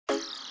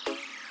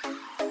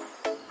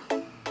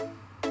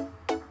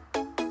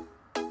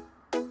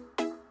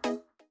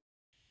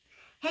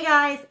Hey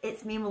guys,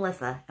 it's me,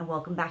 Melissa, and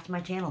welcome back to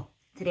my channel.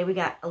 Today we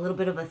got a little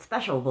bit of a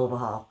special VOVA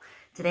haul.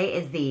 Today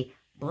is the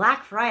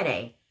Black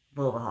Friday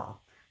VOVA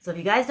haul. So if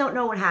you guys don't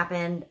know what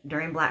happened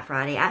during Black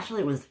Friday,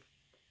 actually it was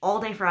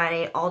all day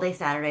Friday, all day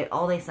Saturday,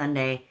 all day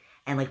Sunday,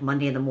 and like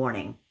Monday in the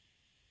morning.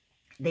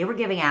 They were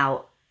giving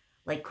out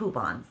like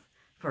coupons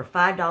for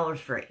 $5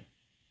 free.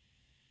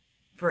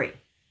 Free.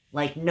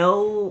 Like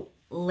no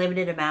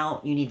limited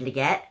amount you needed to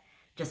get,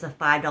 just a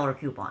 $5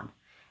 coupon.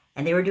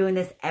 And they were doing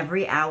this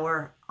every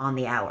hour on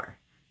the hour.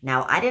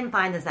 Now, I didn't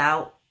find this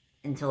out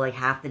until like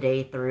half the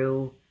day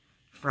through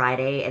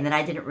Friday. And then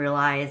I didn't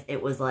realize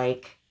it was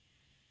like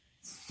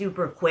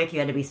super quick. You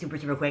had to be super,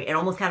 super quick. It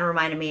almost kind of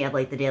reminded me of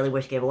like the Daily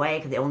Wish giveaway.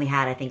 Because they only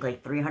had, I think,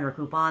 like 300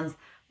 coupons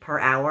per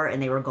hour.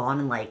 And they were gone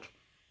in like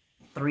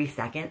 3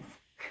 seconds.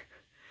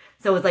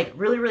 So it was like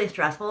really, really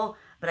stressful.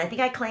 But I think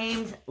I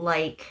claimed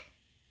like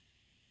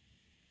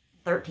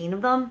 13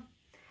 of them.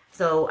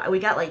 So we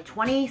got like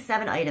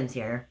 27 items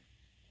here,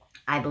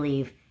 I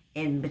believe,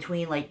 in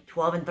between like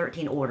 12 and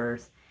 13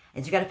 orders.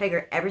 And so you got to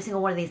figure every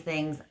single one of these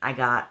things I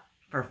got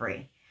for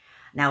free.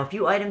 Now, a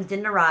few items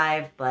didn't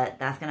arrive, but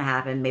that's going to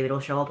happen. Maybe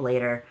it'll show up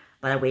later.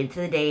 But I waited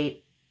to the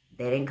date.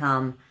 They didn't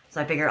come. So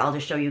I figure I'll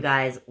just show you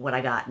guys what I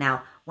got.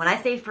 Now, when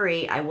I say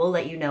free, I will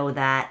let you know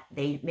that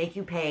they make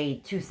you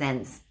pay 2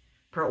 cents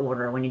per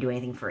order when you do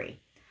anything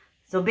free.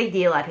 So big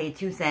deal. I paid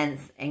 2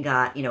 cents and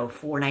got, you know,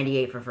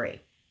 $4.98 for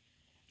free.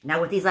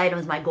 Now, with these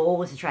items, my goal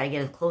was to try to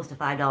get as close to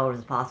 $5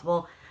 as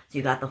possible. So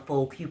you got the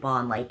full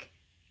coupon, like,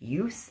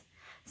 use.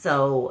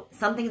 So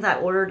some things I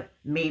ordered,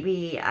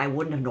 maybe I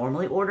wouldn't have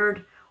normally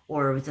ordered,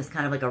 or it was just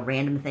kind of like a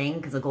random thing,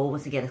 because the goal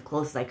was to get as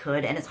close as I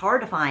could. And it's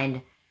hard to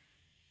find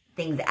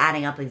things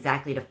adding up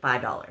exactly to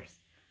 $5.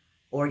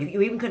 Or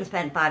you even could have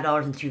spent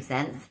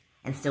 $5.02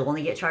 and still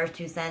only get charged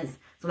 2 cents.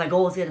 So my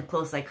goal was to get as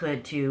close as I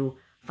could to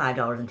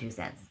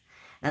 $5.02.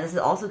 Now, this is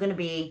also going to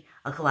be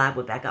a collab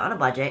with Becca on a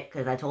budget,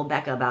 because I told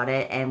Becca about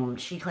it, and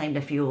she claimed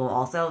a few of them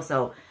also.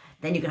 So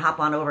then you can hop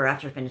on over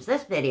after I finish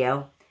this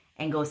video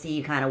and go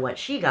see kind of what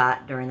she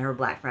got during her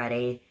Black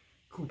Friday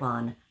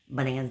coupon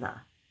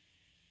bonanza.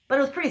 But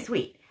it was pretty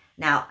sweet.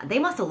 Now, they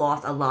must have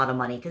lost a lot of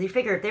money, because you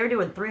figure if they were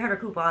doing 300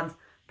 coupons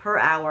per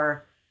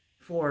hour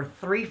for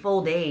 3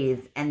 full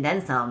days and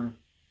then some,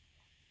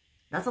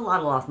 that's a lot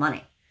of lost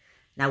money.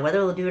 Now, whether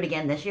they'll do it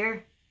again this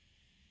year,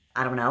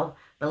 I don't know.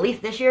 But at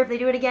least this year, if they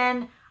do it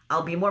again,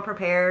 I'll be more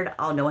prepared.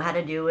 I'll know how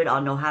to do it.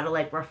 I'll know how to,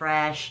 like,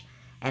 refresh.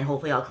 And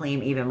hopefully I'll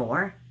claim even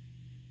more.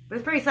 But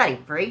it's pretty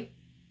exciting. Free?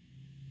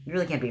 You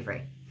really can't be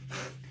free.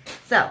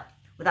 So,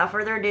 without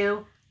further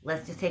ado,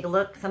 let's just take a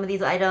look. Some of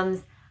these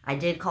items, I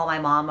did call my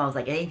mom. I was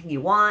like, anything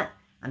you want,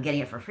 I'm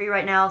getting it for free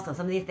right now. So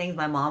some of these things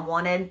my mom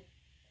wanted.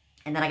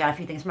 And then I got a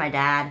few things for my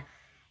dad.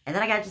 And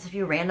then I got just a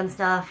few random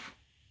stuff.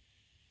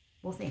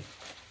 We'll see.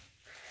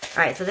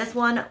 Alright, so this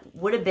one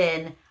would have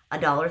been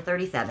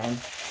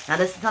 $1.37. Now,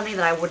 this is something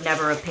that I would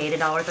never have paid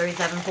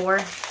 $1.37 for.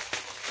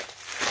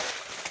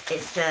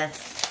 It's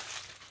just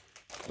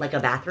like a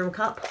bathroom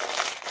cup.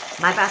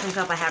 My bathroom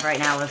cup I have right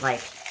now is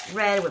like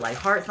red with like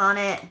hearts on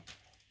it.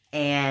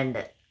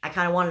 And I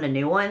kind of wanted a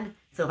new one.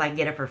 So if I can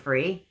get it for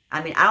free.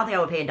 I mean, I don't think I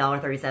would pay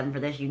 $1.37 for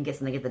this. You can get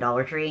something at the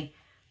Dollar Tree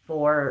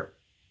for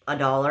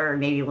 $1. Or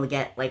maybe you'll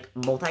get like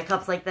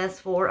multi-cups like this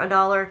for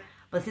 $1.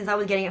 But since I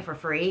was getting it for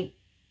free,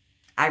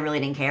 I really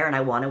didn't care and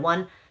I wanted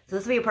one. So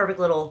this would be a perfect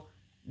little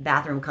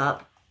bathroom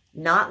cup.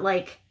 Not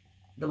like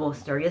the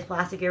most sturdiest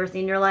plastic you ever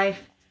seen in your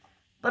life.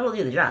 But it'll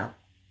do the job.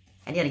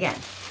 And yet again,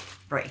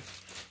 free.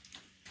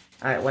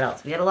 Alright, what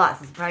else? We got a lot,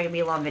 so it's probably going to be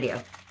a long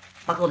video.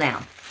 Buckle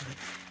down.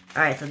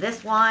 Alright, so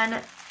this one,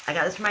 I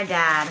got this from my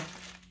dad,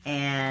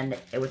 and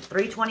it was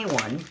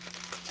 $3.21.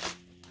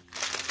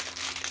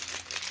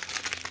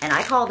 And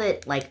I called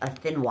it like a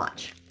thin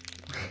watch.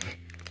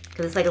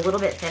 Because it's like a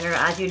little bit thinner.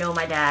 As you know,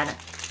 my dad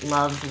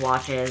loves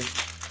watches,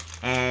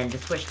 and to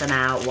switch them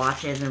out,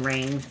 watches and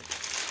rings.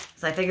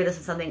 So I figured this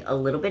is something a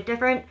little bit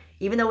different,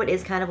 even though it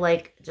is kind of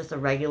like just a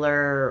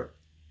regular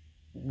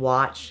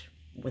watch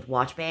with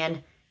watch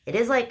band. It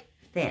is like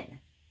thin.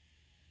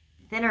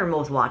 Thinner than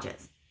most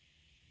watches.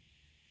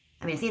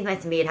 I mean, it seems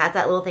nice to me. It has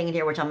that little thing in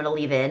here, which I'm going to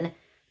leave in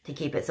to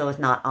keep it so it's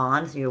not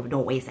on, so you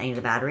don't waste any of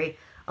the battery.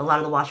 A lot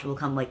of the watches will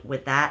come like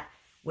with that,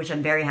 which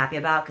I'm very happy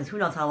about, because who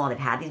knows how long they've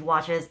had these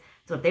watches.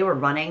 So if they were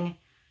running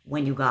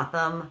when you got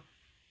them,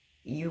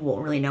 you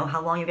won't really know how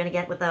long you're going to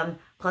get with them.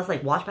 Plus,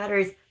 like, watch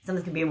batteries,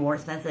 sometimes can be more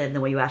expensive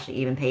than what you actually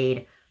even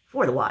paid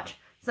for the watch.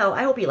 So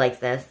I hope he likes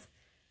this.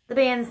 The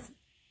band's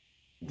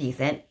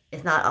decent.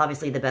 It's not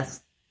obviously the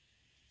best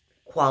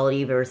quality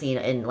you've ever seen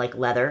in, like,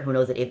 leather. Who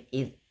knows if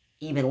it's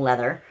even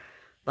leather.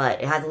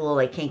 But it has a little,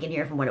 like, kink in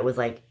here from when it was,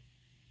 like,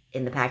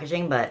 in the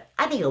packaging. But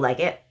I think you'll like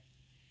it.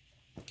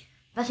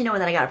 Especially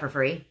knowing that I got it for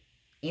free.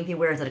 Even if he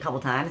wears it a couple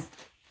times.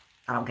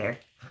 I don't care.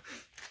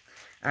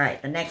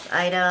 Alright, the next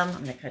item,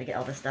 I'm going to try to get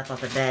all this stuff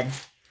off the bed,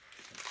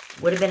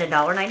 would have been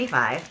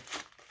 $1.95.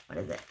 What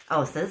is it?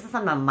 Oh, so this is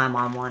something my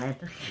mom wanted.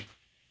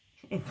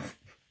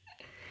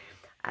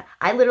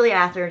 I literally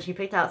asked her, and she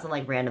picked out some,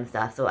 like, random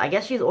stuff. So I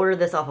guess she's ordered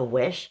this off of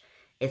Wish.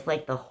 It's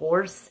like the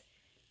horse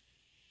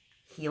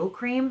heel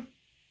cream.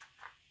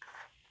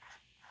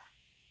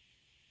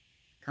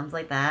 Comes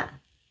like that.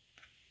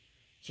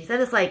 She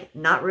said it's like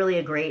not really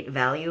a great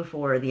value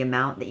for the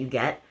amount that you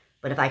get,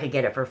 but if I could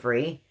get it for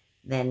free,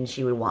 then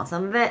she would want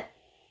some of it.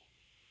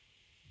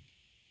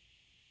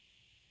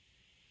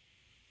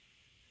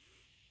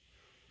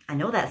 I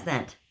know that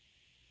scent.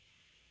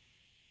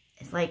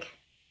 It's like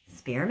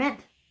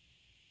spearmint?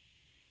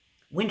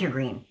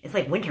 Wintergreen. It's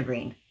like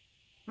wintergreen.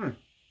 I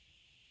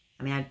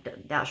mean, I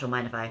doubt she'll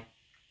mind if I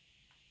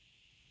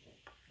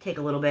take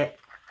a little bit.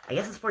 I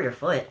guess it's for your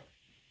foot.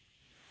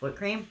 Foot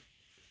cream?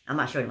 I'm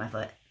not showing my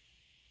foot.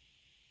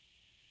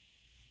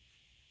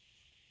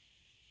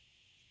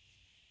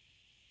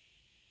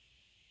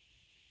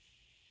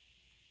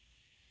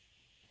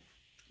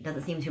 It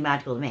doesn't seem too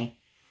magical to me.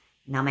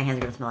 Now my hands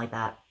are going to smell like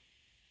that.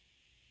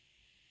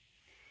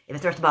 If it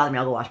starts to bother me,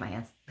 I'll go wash my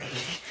hands.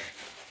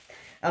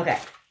 Okay.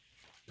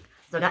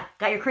 So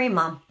got your cream,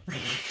 Mom.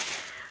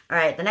 All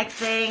right, the next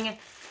thing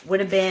would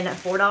have been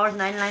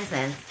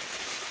 $4.99.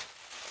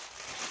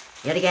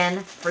 Yet again,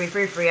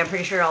 free. I'm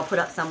pretty sure I'll put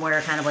up somewhere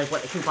kind of like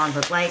what the coupons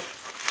look like.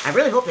 I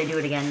really hope they do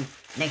it again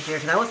next year,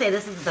 because I will say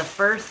this is the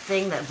first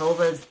thing that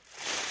VOVA's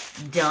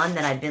done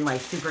that I've been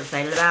like super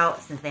excited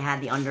about since they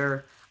had the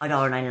under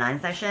 $1.99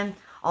 section.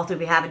 Also,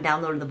 if you haven't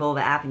downloaded the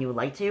VOVA app and you would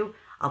like to,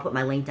 I'll put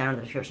my link down in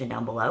the description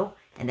down below,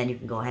 and then you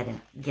can go ahead and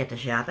get to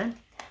shopping.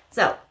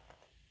 So,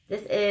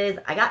 this is,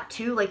 I got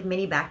two like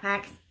mini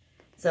backpacks.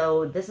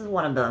 So, this is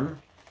one of them.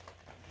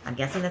 I'm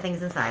guessing the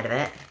thing's inside of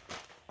it.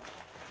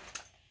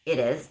 It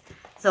is.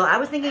 So, I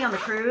was thinking on the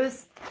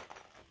cruise,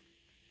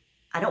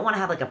 I don't want to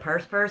have like a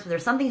purse, but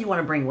there's some things you want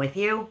to bring with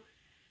you.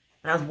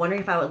 But I was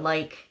wondering if I would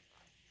like...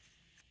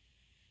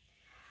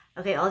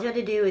 Okay, all you have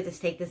to do is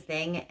just take this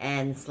thing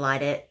and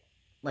slide it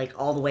like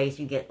all the way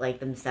so you get like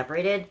them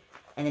separated.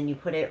 And then you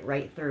put it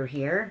right through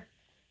here.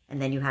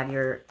 And then you have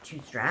your two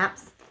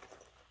straps.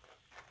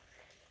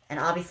 And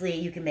obviously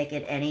you can make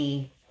it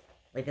any,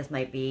 like this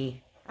might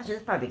be, actually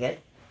this is probably good.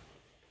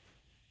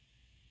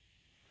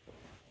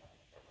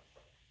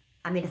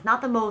 I mean, it's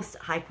not the most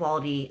high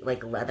quality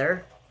like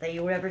leather that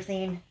you would ever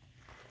seen.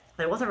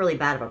 But it wasn't really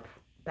bad of a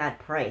bad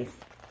price.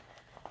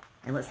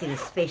 And let's see the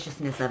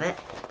spaciousness of it.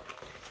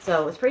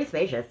 So it's pretty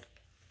spacious.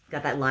 It's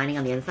got that lining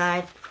on the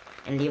inside.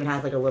 And it even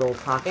has like a little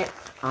pocket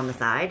on the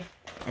side.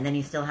 And then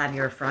you still have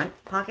your front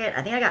pocket.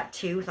 I think I got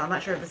two, so I'm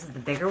not sure if this is the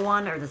bigger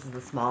one or this is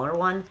the smaller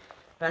one.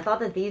 But I thought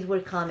that these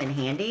would come in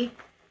handy.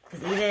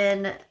 Because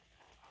even,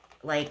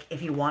 like,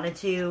 if you wanted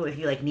to, if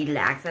you, like, needed to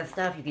access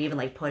stuff, you could even,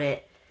 like, put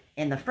it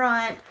in the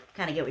front,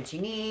 kind of get what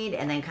you need,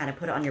 and then kind of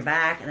put it on your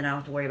back. And then I don't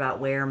have to worry about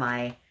where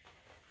my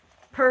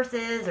purse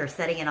is or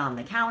setting it on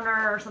the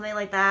counter or something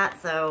like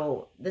that.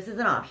 So this is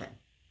an option.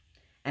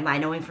 Am I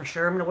knowing for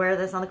sure I'm going to wear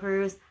this on the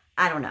cruise?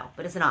 I don't know,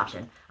 but it's an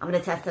option. I'm going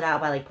to test it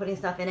out by, like, putting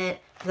stuff in it.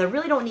 Because I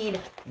really don't need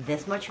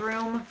this much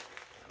room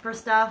for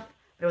stuff.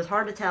 But it was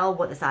hard to tell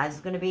what the size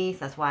was going to be, so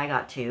that's why I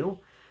got two.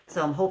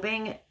 So I'm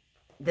hoping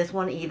this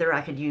one either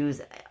I could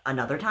use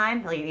another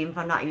time. Like, even if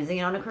I'm not using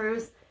it on a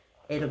cruise,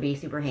 it'll be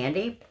super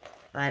handy.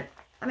 But,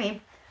 I mean,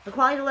 the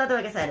quality of the leather,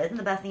 like I said, isn't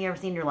the best thing you've ever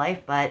seen in your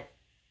life. But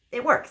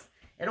it works.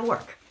 It'll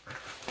work.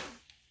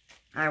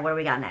 All right, what do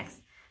we got next?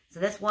 So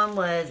this one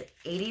was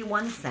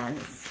 81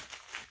 cents.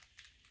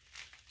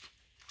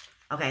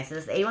 Okay, so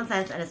this is 81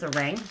 cents, and it's a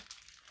ring.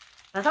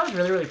 I thought it was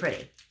really, really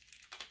pretty.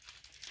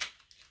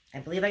 I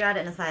believe I got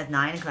it in a size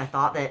 9, because I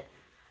thought that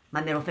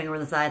my middle finger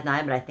was a size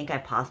 9, but I think I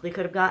possibly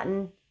could have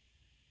gotten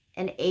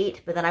an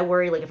 8. But then I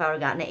worry, like, if I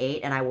would have gotten an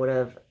 8 and I would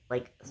have,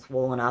 like,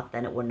 swollen up,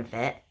 then it wouldn't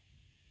fit.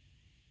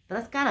 But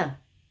that's kind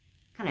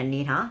of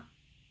neat, huh?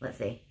 Let's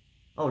see.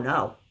 Oh,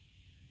 no.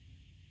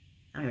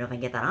 I don't even know if I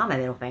can get that on my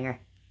middle finger.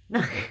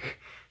 Will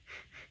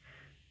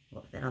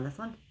it fit on this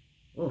one?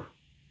 Ooh.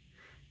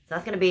 So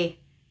that's going to be...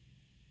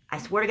 I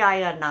swear to God I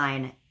got a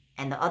 9,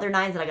 and the other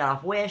 9s that I got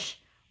off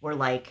Wish were,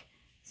 like,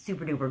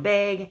 super duper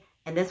big,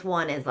 and this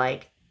one is,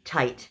 like,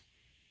 tight.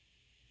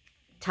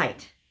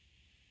 Tight.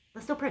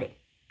 But still pretty.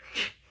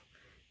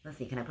 Let's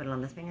see, can I put it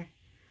on this finger?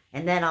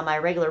 And then on my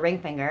regular ring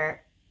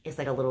finger, it's,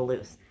 like, a little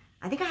loose.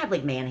 I think I have,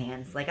 like, man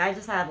hands. Like, I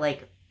just have,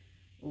 like,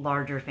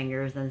 larger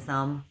fingers than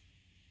some.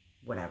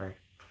 Whatever.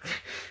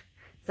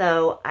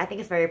 So, I think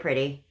it's very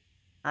pretty.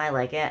 I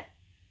like it.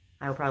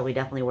 I will probably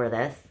definitely wear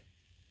this.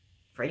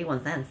 For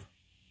 81 cents.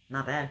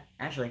 Not bad.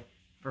 Actually,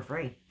 for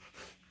free.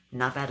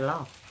 Not bad at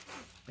all.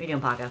 What are you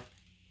doing, Paco?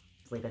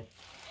 Sleeping.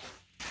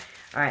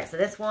 Alright, so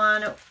this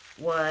one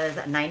was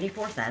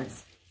 94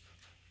 cents.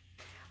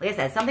 Like I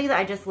said, something that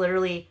I just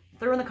literally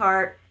threw in the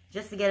cart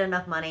just to get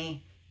enough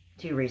money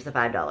to reach the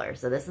 $5.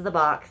 So this is the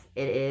box.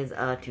 It is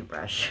a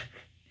toothbrush.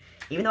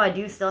 Even though I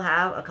do still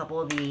have a couple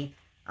of the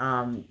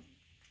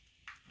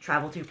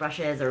travel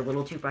toothbrushes or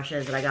little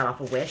toothbrushes that I got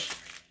off of Wish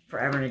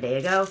forever and a day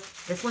ago,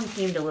 this one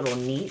seemed a little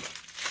neat.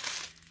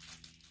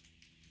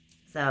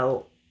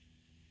 So,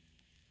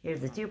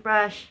 here's the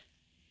toothbrush.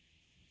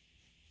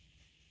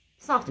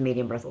 Soft to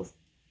medium bristles.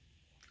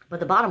 But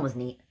the bottom was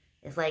neat.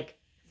 It's like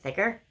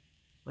thicker.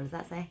 What does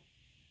that say?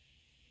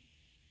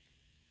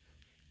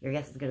 Your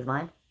guess is as good as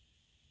mine.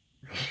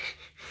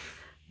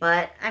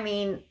 But, I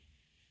mean,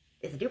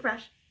 it's a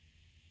toothbrush.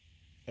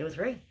 It was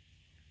free.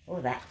 What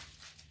was that?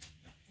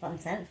 Something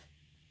cents?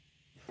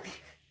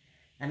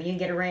 I mean, you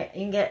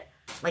can get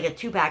like a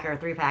 2-pack or a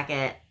 3-pack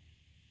at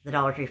the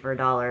Dollar Tree for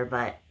 $1,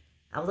 but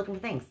I was looking for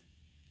things.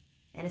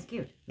 And it's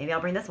cute. Maybe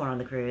I'll bring this one on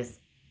the cruise.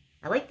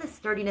 I like the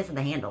sturdiness of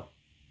the handle.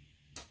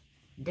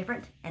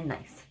 Different and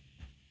nice.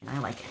 And I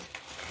like it.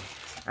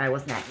 All right,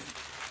 what's next?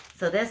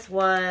 So this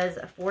was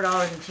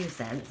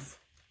 $4.02.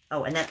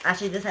 Oh, and then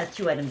actually this has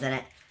 2 items in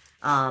it.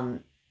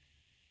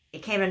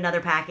 It came in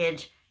another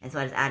package, and so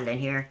I just added it in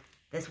here.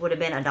 This would have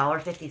been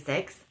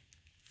 $1.56.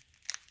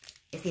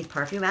 It's these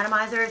perfume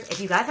atomizers. If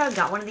you guys haven't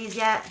got one of these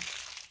yet,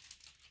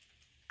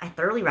 I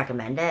thoroughly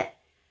recommend it.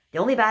 The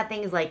only bad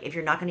thing is, like, if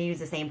you're not going to use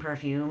the same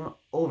perfume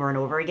over and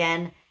over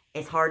again,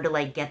 it's hard to,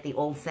 like, get the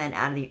old scent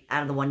out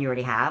of the one you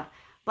already have.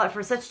 But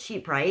for such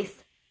cheap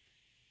price,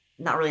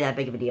 not really that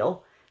big of a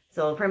deal.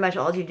 So pretty much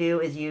all you do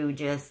is you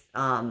just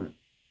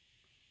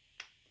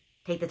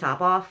take the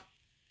top off.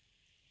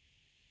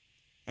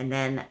 And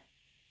then,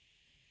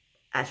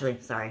 actually,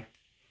 sorry.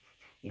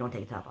 You don't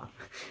take the top off.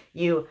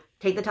 You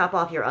take the top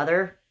off your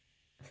other,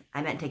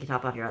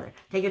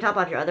 take your top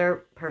off your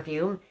other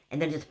perfume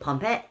and then just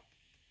pump it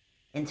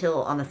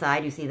until on the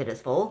side you see that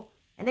it's full.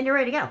 And then you're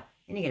ready to go.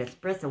 And you get a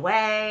spritz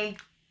away.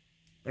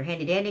 They're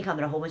handy dandy, come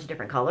in a whole bunch of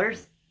different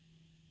colors.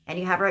 And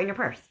you have it right in your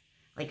purse.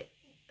 Like,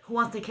 who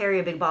wants to carry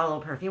a big bottle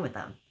of perfume with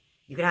them?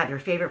 You could have your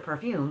favorite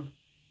perfume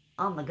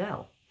on the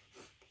go.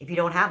 If you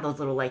don't have those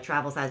little, like,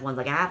 travel size ones.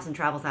 Like, I have some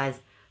travel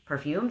size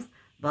perfumes,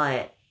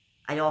 but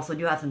I also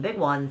do have some big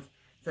ones.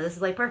 So this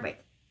is, like,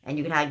 perfect. And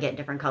you can get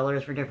different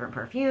colors for different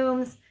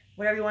perfumes,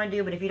 whatever you want to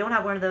do. But if you don't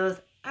have one of those,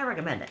 I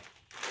recommend it.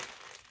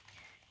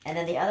 And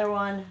then the other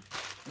one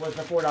was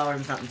the $4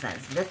 and something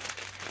cents. This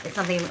is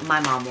something my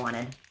mom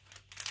wanted.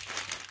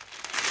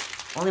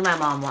 Only my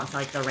mom wants,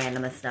 like, the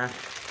randomest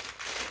stuff.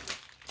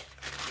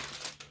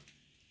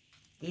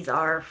 These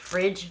are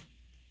fridge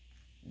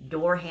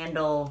door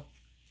handle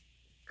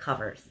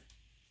covers.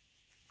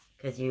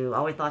 Because you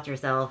always thought to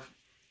yourself,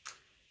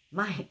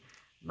 my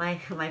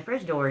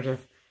fridge door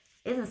just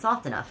isn't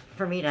soft enough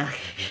for me to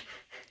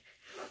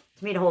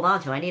hold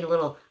on to. I need a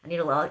little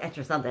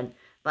extra something.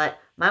 But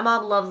my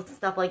mom loves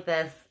stuff like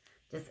this.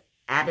 Just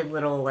added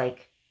little,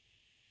 like,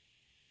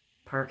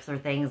 perks or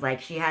things.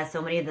 Like, she has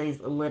so many of these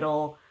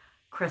little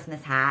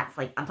Christmas hats.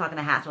 Like, I'm talking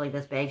the hats are like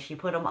this big. She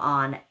put them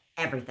on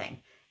everything.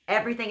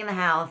 Everything in the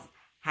house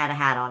had a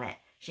hat on it.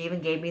 She even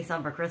gave me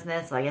some for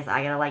Christmas. So I guess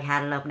I gotta, like,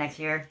 hat it up next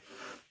year.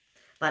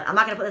 But I'm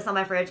not gonna put this on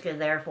my fridge because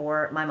they're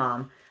for my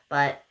mom.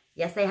 But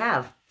yes, they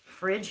have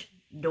fridge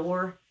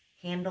door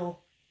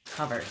handle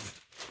covers.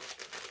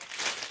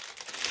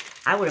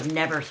 I would have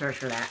never searched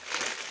for that.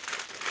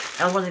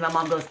 That was one thing my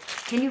mom goes,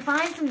 can you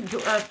find some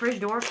fridge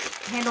door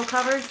handle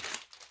covers?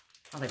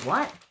 I was like,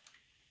 what?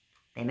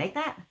 They make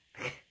that?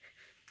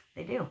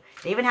 They do.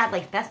 They even had,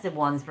 like, festive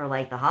ones for,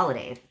 like, the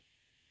holidays.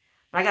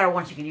 But I got her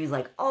one you can use,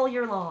 like, all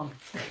year long.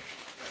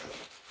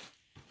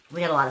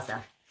 We got a lot of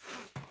stuff.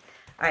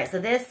 All right, so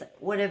this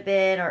would have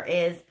been, or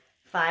is,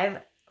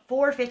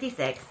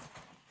 $4.56.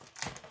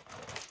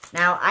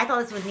 Now, I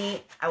thought this was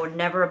neat. I would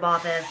never have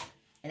bought this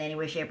in any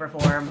way, shape, or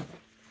form.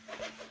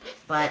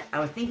 But I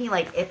was thinking,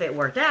 like, if it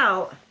worked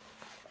out,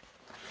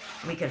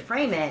 we could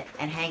frame it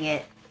and hang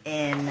it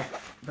in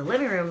the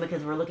living room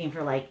because we're looking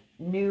for, like,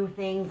 new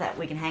things that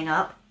we can hang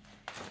up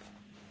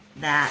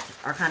that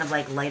are kind of,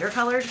 like, lighter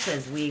colored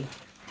because we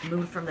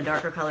moved from the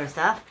darker color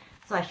stuff.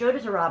 So I showed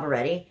it to Rob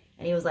already,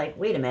 and he was like,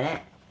 wait a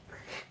minute.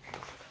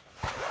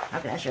 How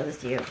can I show this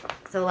to you?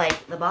 So,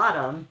 like, the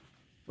bottom,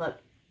 look,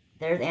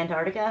 there's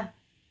Antarctica,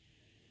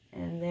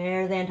 and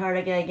there's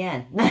Antarctica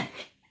again.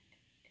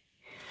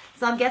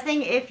 So I'm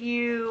guessing if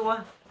you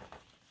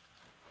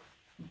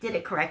did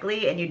it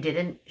correctly and you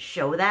didn't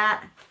show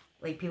that,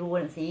 like, people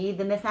wouldn't see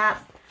the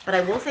mishaps. But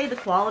I will say the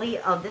quality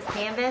of this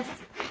canvas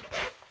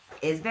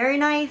is very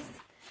nice.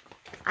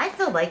 I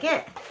still like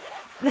it.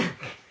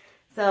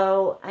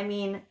 So, I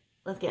mean,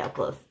 let's get up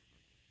close.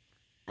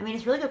 I mean,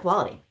 it's really good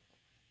quality.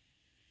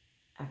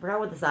 I forgot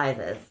what the size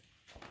is.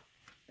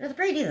 It's a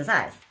pretty decent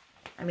size.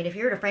 I mean, if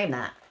you were to frame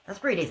that, that's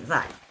a pretty decent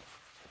size.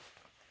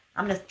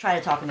 I'm going to try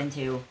to talk them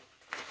into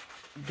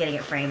getting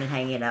it framed and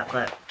hanging it up,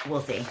 but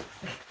we'll see.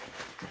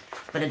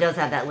 But it does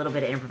have that little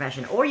bit of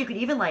imperfection. Or you could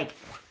even, like,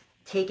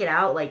 take it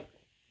out, like,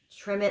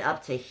 trim it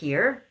up to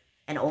here,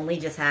 and only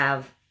just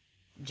have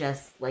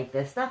just, like,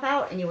 this stuff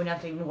out, and you wouldn't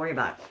have to even worry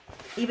about it.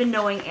 Even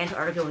knowing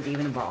Antarctica was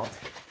even involved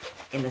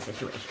in the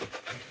situation.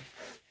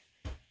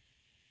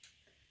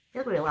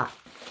 Feels like a lot.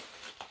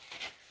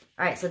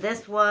 Alright, so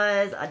this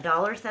was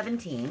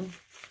 $1.17,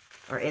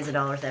 or is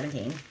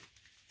 $1.17.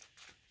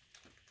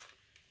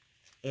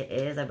 It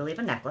is, I believe,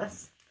 a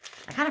necklace.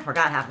 I kind of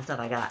forgot half the stuff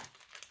I got.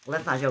 Well,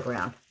 let's not joke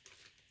around.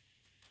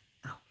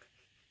 Oh.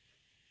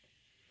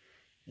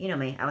 You know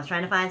me. I was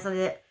trying to find something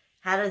that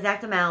had an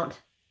exact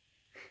amount.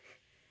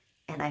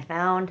 And I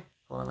found...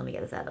 Hold on, let me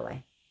get this out of the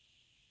way.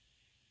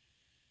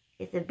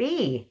 It's a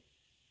bee.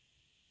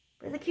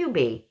 But it's a cute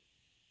bee.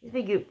 It's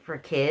be cute for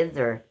kids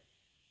or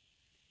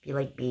if you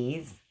like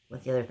bees.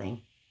 What's the other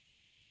thing?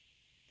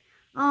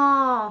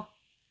 Oh.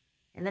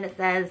 And then it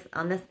says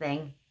on this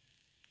thing,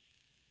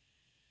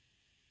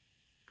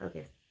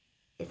 Focus.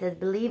 It says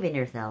believe in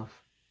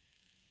yourself.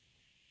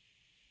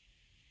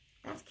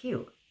 That's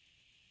cute.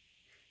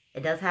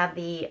 It does have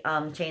the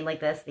chain like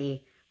this,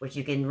 which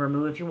you can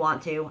remove if you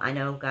want to. I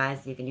know,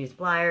 guys, you can use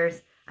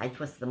pliers. I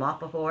twisted them off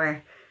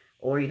before.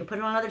 Or you can put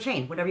it on another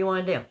chain, whatever you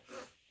want to do.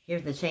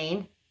 Here's the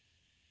chain.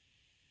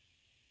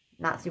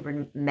 Not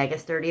super mega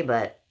sturdy,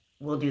 but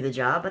will do the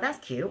job. But that's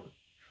cute.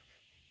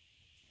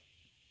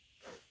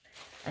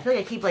 I feel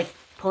like I keep, like,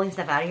 pulling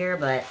stuff out of here,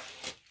 but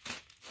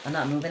I'm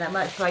not moving that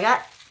much. So I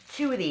got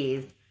 2 of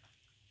these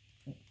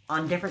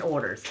on different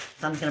orders.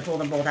 So I'm just going to pull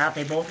them both out.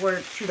 They both were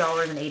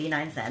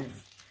 $2.89.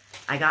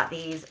 I got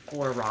these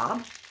for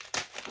Rob,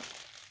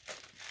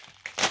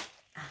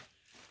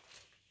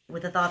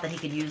 with the thought that he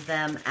could use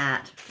them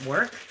at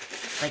work,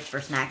 like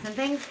for snacks and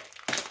things,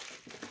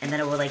 and then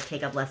it will like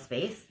take up less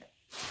space.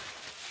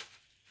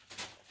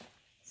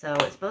 So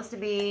it's supposed to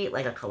be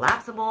like a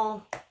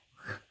collapsible.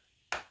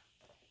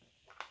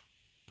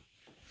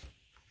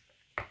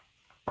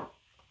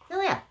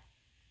 So yeah,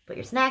 put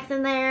your snacks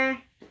in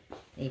there.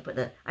 And you put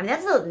I mean,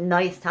 that's a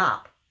nice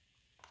top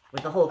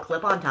with the whole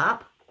clip on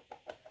top.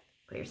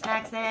 Put your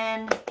snacks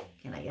in.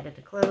 Can I get it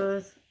to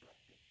close?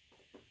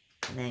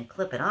 And then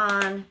clip it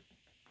on.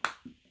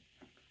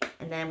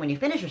 And then when you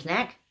finish your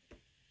snack,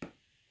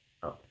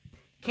 oh,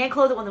 can't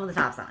close it when the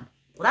top's on.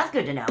 Well, that's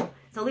good to know.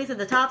 So at least with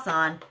the top's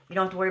on, you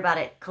don't have to worry about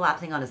it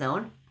collapsing on its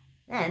own.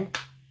 Then,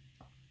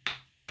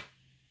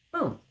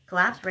 boom,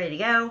 collapse, ready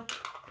to go.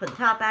 Put the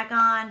top back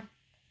on.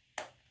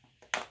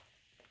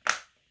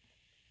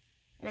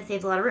 And it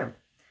saves a lot of room.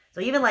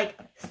 So even like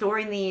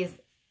storing these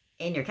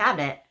in your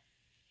cabinet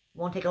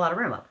won't take a lot of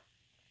room up.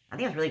 I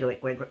think it's really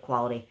great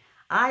quality.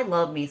 I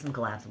love me some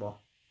collapsible.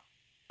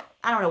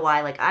 I don't know why.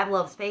 Like, I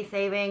love space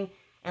saving.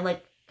 And,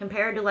 like,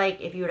 compared to,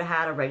 like, if you would have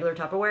had a regular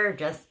Tupperware,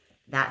 just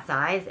that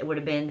size, it would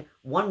have been,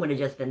 one would have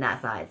just been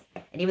that size.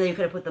 And even though you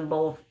could have put them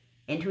both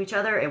into each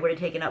other, it would have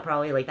taken up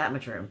probably, like, that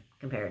much room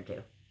compared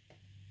to.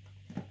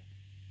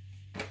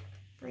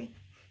 3.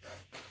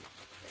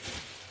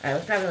 Alright,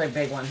 let's grab another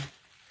big one.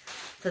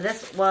 So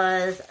this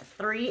was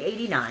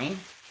 $3.89.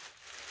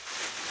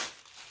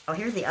 Oh,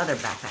 here's the other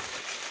backpack.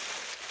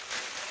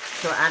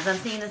 So as I'm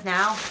seeing this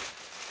now,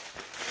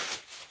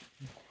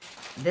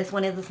 this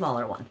one is the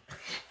smaller one.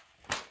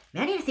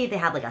 Man, I need to see if they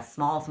have like a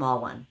small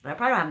one. But I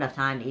probably don't have enough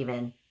time to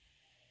even...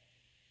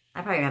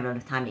 I probably don't have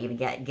enough time to even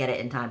get it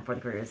in time for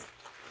the cruise.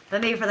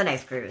 But maybe for the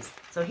next cruise.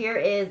 So here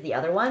is the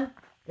other one.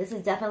 This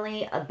is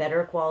definitely a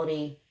better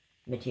quality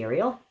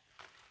material.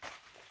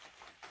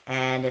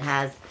 And it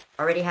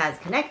already has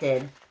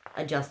connected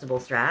adjustable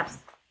straps.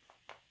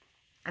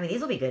 I mean,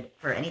 these will be good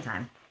for any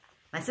time.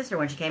 My sister,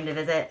 when she came to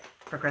visit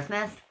for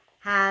Christmas,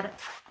 had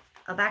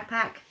a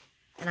backpack.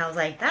 And I was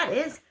like, that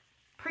is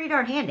pretty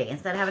darn handy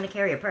instead of having to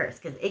carry a purse.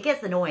 Because it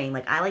gets annoying.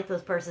 Like, I like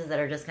those purses that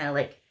are just kind of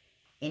like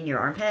in your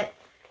armpit.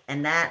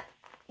 And that,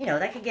 you know,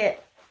 that could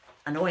get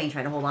annoying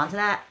trying to hold on to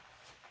that.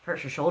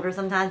 Hurts your shoulder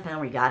sometimes, depending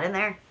on what you got in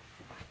there.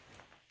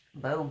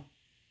 Boom.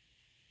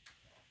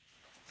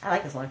 I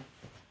like this one.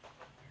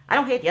 I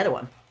don't hate the other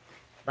one.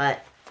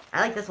 But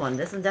I like this one.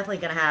 This is definitely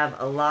going to have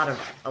a lot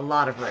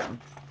of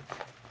room.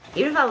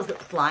 Even if I was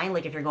flying,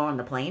 like if you're going on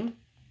the plane,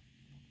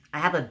 I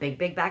have a big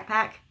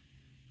backpack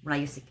when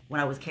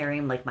I was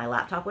carrying like my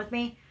laptop with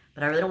me,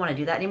 but I really don't want to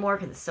do that anymore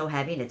because it's so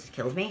heavy and it just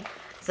kills me.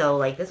 So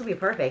like this will be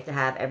perfect to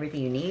have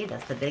everything you need.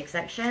 That's the big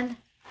section.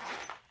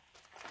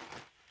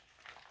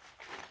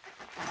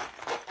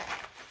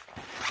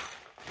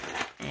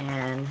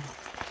 And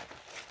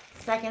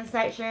second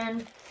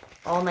section,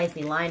 all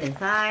nicely lined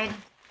inside.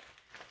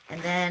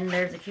 And then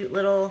there's a cute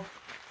little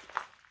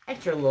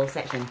extra little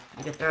section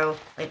you could throw,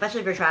 like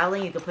especially if you're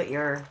traveling, you could put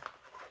your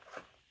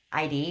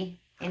ID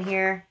in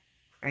here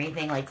or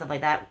anything like stuff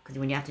like that, because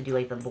when you have to do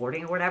like the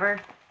boarding or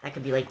whatever, that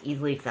could be like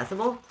easily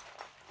accessible.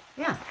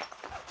 Yeah,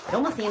 it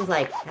almost seems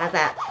like it has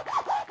that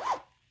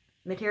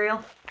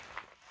material,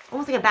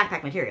 almost like a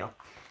backpack material.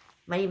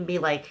 Might even be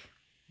like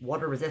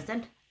water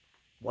resistant,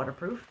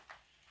 waterproof.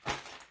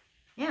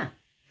 Yeah.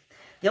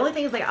 The only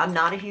thing is like I'm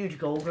not a huge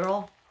gold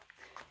girl.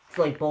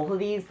 So like both of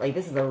these, like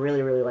this is a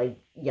really like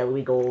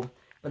yellowy gold,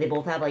 but they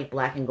both have like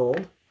black and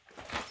gold.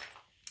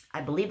 I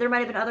believe there might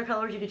have been other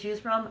colors you could choose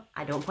from.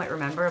 I don't quite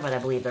remember, but I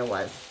believe there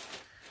was.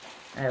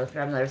 All right, let's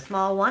grab another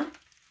small one.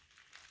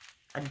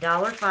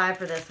 $1.05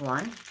 for this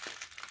one.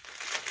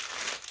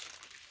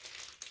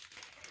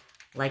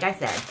 Like I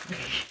said,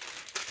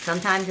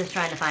 sometimes just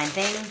trying to find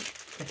things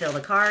to fill the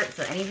cart.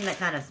 So anything that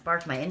kind of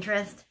sparked my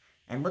interest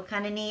and looked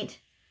kind of neat,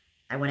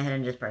 I went ahead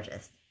and just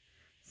purchased.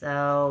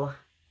 So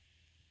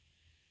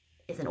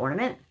it's an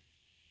ornament.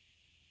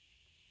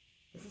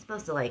 This is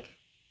supposed to like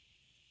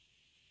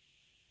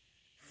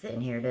sit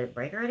in here. Did it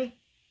break already?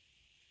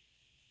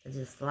 Does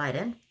it just slide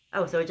in?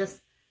 Oh, so it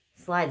just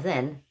slides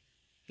in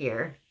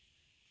here.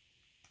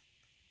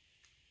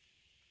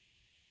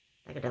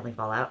 That could definitely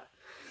fall out.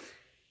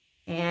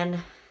 And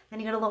then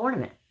you got a little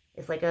ornament.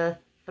 It's like a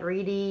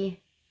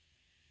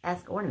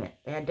 3D-esque ornament.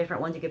 They had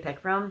different ones you could pick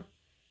from.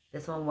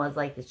 This one was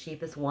like the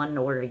cheapest one in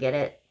order to get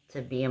it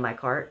to be in my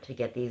cart to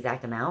get the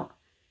exact amount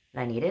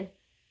that I needed.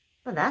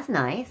 But that's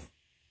nice.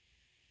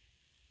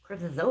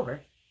 Christmas is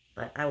over.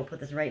 But I will put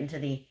this right into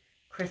the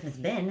Christmas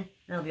bin. And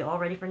it'll be all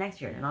ready for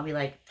next year. And I'll be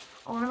like,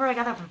 oh, remember I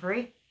got that for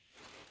free?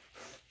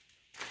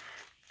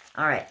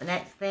 Alright, the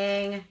next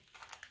thing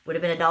would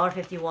have been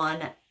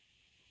 $1.51.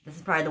 This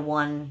is probably the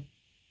one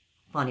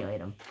funny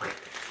item.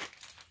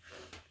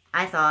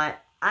 I saw it.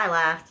 I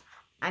laughed.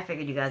 I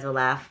figured you guys would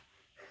laugh.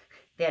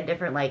 They had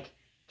different, like,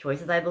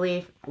 choices, I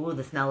believe. Ooh,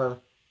 the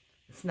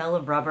smell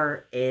of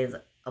rubber is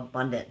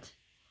abundant.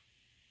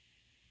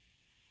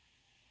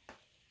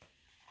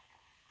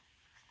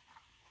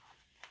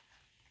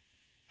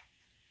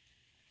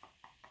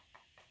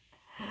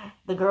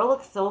 The girl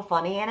looks so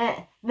funny in it.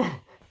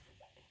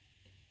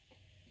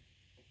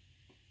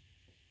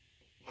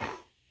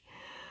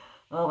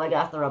 Oh my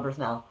gosh, the rubber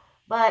smell.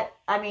 But,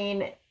 I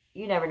mean,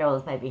 you never know,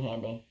 this might be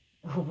handy.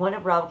 What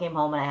if Rob came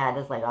home and I had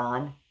this, like,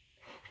 on?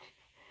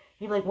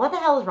 He'd be like, what the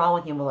hell is wrong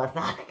with you,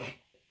 Melissa?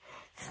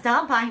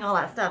 Stop buying all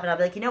that stuff. And I'll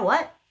be like, you know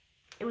what?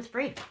 It was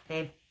free,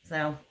 babe.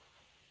 So,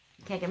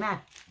 you can't get mad.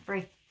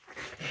 Free.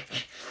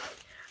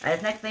 Alright,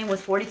 this next thing was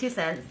 42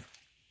 cents.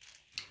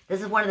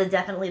 This is one of the,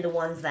 definitely the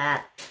ones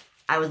that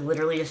I was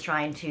literally just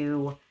trying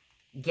to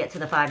get to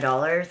the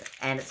 $5.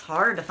 And it's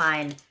hard to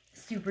find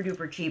super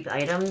duper cheap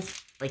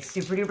items. Like,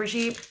 super duper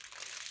cheap.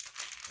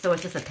 So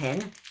it's just a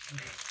pin.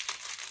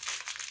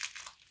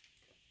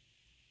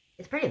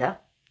 It's pretty, though.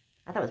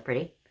 I thought it was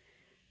pretty.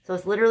 So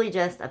it's literally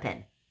just a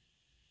pin.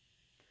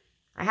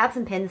 I have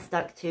some pins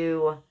stuck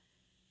to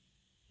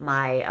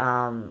my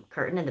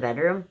curtain in the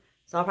bedroom.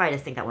 So I'll probably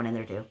just stick that one in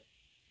there, too.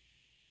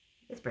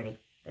 It's pretty.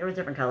 There was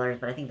different colors,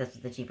 but I think this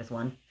was the cheapest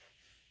one.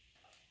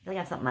 I feel like I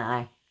have something in my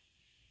eye.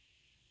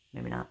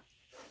 Maybe not.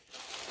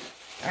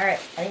 Alright,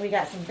 I think we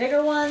got some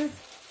bigger ones.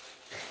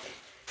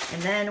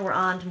 And then we're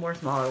on to more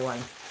smaller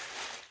ones.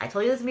 I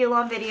told you this would be a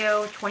long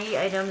video. 28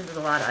 items is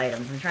a lot of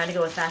items. I'm trying to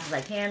go as fast as I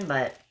can,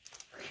 but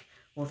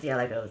we'll see how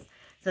that goes.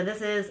 So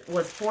this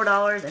was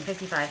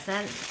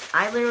 $4.55.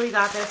 I literally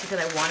got this because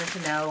I wanted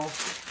to know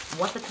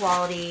what the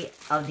quality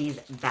of these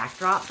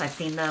backdrops. I've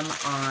seen them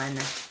on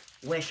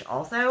Wish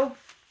also.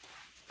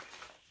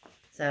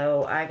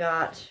 So I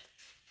got...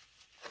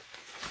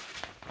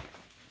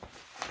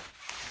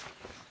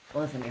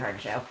 Well, this is going to be hard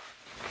to show.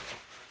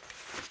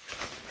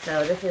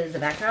 So this is the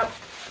backdrop.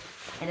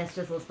 And it's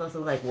just supposed to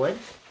look like wood.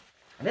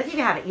 I guess you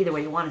can have it either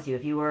way you wanted to.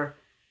 If you were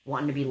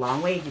wanting to be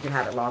long ways, you could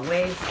have it long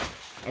ways.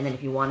 And then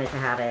if you wanted to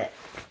have it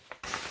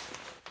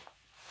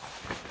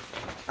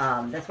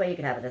this way, you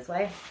could have it this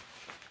way.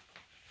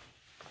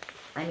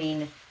 I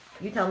mean,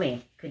 you tell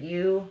me. Could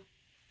you,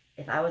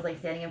 if I was like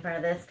standing in front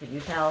of this, could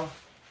you tell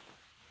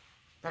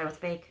that it was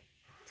fake?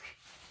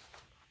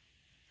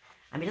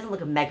 I mean, it doesn't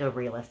look mega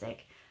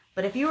realistic.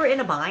 But if you were in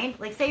a bind,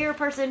 like say you're a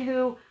person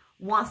who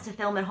wants to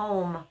film at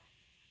home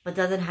but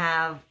doesn't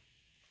have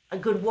a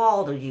good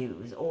wall to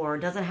use, or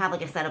doesn't have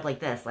like a setup like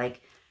this.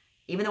 Like,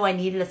 even though I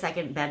needed a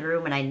second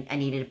bedroom and I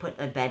needed to put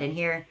a bed in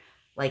here,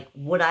 like,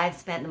 would I have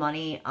spent the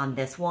money on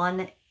this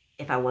one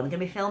if I wasn't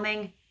going to be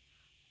filming?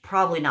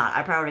 Probably not.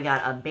 I probably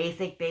got a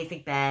basic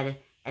bed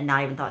and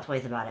not even thought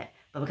twice about it.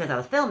 But because I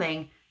was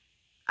filming,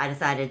 I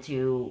decided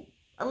to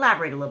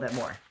elaborate a little bit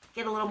more.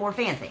 Get a little more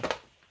fancy.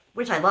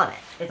 Which I love it.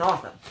 It's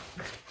awesome.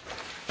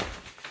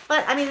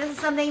 But, I mean, this is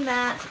something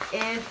that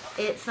if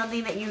it's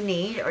something that you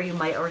need or you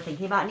might or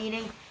thinking about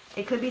needing,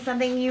 it could be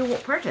something you will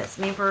purchase.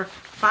 I mean, for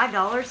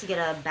 $5 to get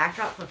a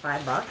backdrop for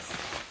 $5,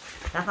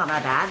 that's not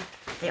that bad.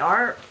 They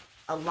are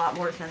a lot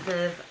more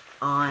expensive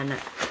on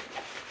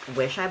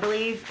Wish, I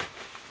believe.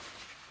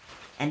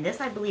 And this,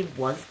 I believe,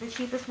 was the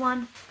cheapest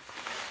one.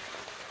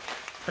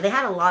 But they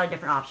had a lot of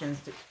different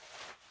options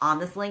on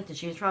this link to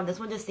choose from. This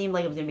one just seemed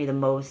like it was going to be the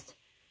most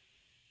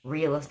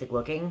realistic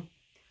looking.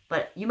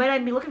 But you might not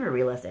even be looking for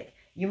realistic.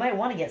 You might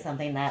want to get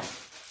something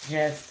that's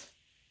just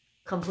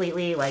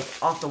completely, like,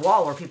 off the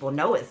wall where people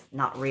know it's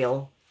not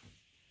real.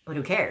 But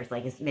who cares?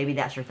 Like, maybe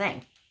that's your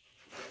thing.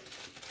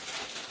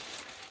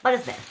 But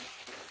it's this.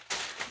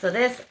 So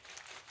this,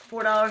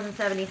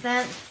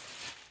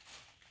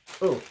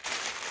 $4.70. Ooh.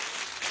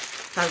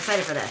 So I'm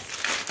excited for this.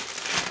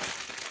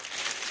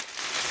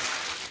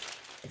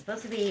 It's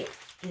supposed to be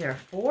either a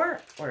 4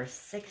 or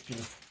 6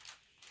 piece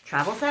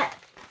travel set.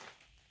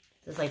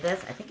 Just like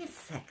this. I think it's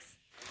 6.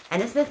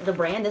 And this is the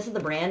brand. This is the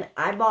brand.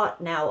 I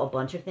bought now a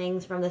bunch of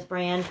things from this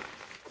brand.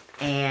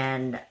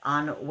 And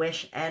on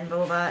Wish and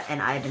VOVA.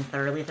 And I've been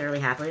thoroughly, thoroughly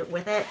happy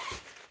with it.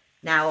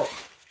 Now,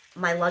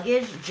 my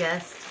luggage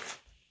just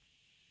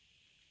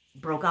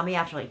broke on me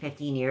after like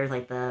 15 years.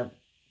 Like the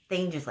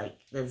thing just like,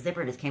 the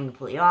zipper just came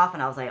completely off.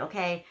 And I was like,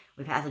 okay,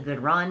 we've had a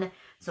good run.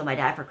 So my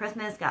dad for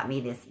Christmas got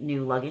me this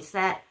new luggage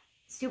set.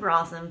 Super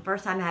awesome.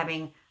 First time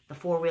having the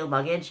 4-wheel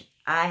luggage.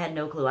 I had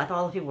no clue. I thought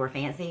all the people were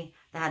fancy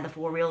that had the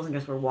 4 wheels and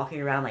just were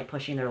walking around like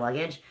pushing their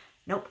luggage.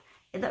 Nope.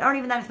 They aren't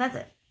even that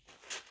expensive.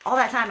 All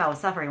that time I was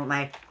suffering with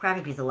my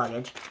crappy piece of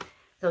luggage.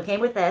 So it came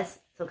with this.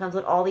 So it comes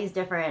with all these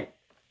different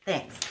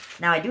things.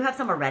 Now I do have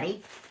some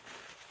already.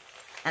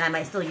 And I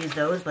might still use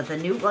those. But the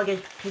new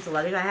luggage, piece of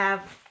luggage I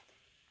have,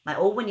 my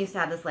old one used to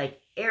have this like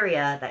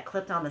area that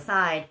clipped on the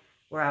side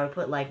where I would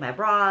put like my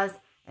bras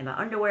and my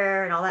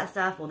underwear and all that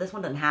stuff. Well, this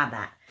one doesn't have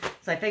that.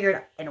 So I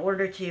figured in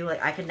order to,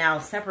 like, I could now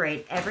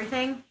separate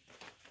everything.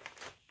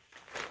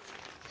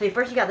 So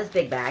first you got this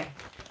big bag,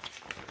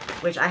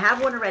 which I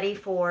have one already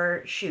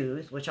for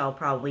shoes, which I'll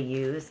probably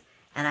use.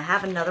 And I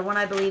have another one,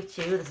 I believe,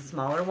 too. This is a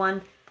smaller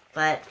one.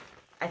 But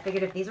I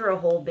figured if these were a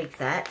whole big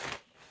set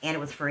and it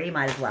was free,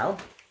 might as well.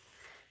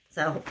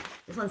 So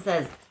this one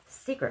says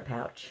secret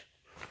pouch.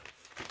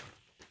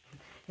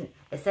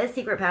 It says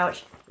secret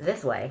pouch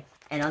this way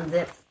and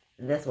unzips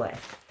this way.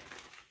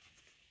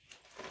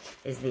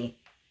 Is the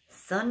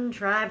Sun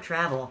Tribe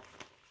Travel.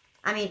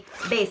 I mean,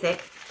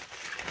 basic.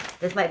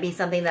 This might be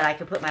something that I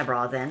could put my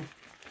bras in.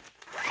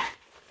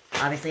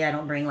 Obviously, I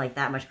don't bring like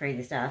that much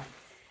crazy stuff.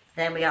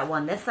 Then we got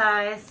one this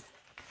size.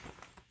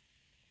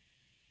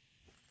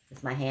 This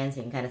is my hand, so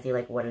you can kind of see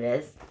like what it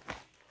is.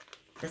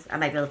 This, I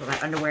might be able to put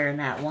my underwear in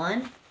that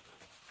one.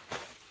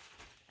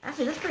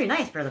 Actually, that's pretty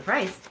nice for the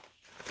price.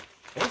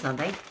 Or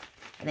something.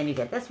 And then you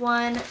get this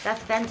one.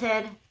 That's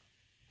vented.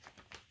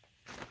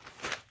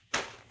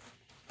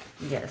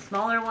 You get a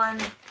smaller one.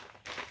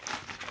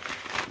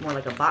 More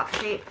like a box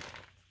shape.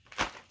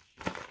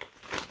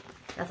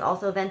 That's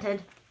also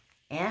vented.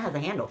 And it has a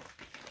handle.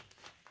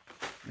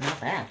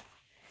 Not bad.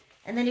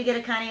 And then you get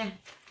a kind of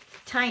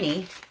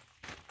tiny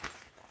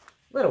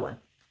little one.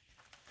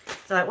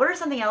 So I ordered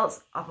something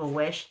else off of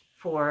Wish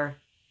for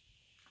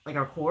like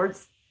our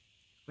cords,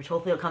 which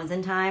hopefully it comes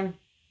in time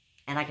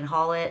and I can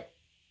haul it.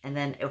 And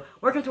then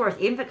worst comes to worst,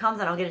 even if it comes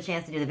and I don't get a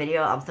chance to do the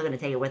video, I'm still going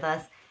to take it with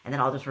us and then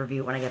I'll just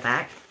review it when I get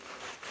back.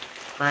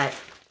 But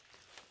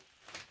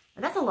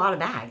that's a lot of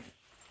bags.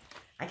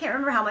 I can't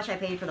remember how much I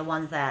paid for the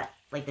ones that,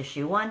 like the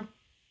shoe one.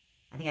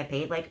 I think I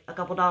paid like a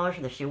couple dollars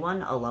for the shoe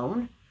one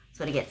alone.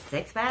 So to get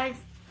 6 bags.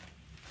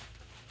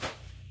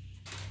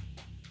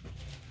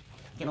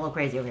 Getting a little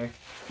crazy over here.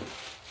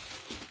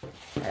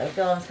 Alright, let's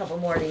go on a couple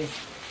more of these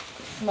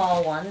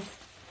small ones.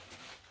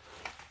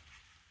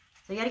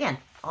 So yet again,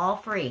 all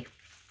free.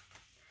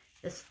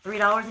 This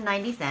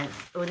 $3.90.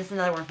 Oh, this is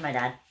another one for my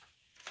dad.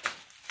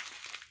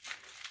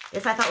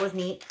 This I thought was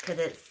neat because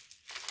it's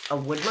a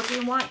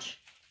wood-looking watch.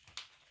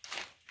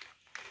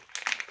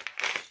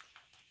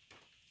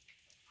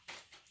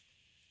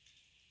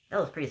 That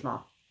was pretty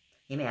small.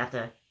 You may have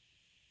to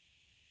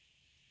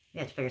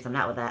figure something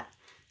out with that.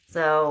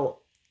 So,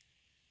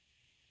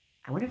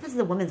 I wonder if this is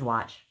a woman's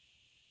watch.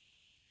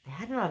 They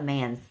had it on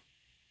man's.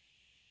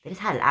 They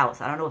just had it out,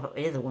 so I don't know if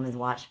it is a woman's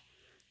watch.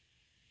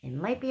 It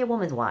might be a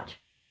woman's watch.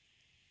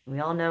 We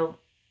all know.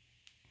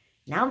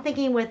 Now I'm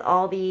thinking with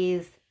all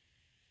these,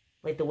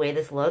 like the way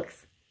this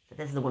looks, that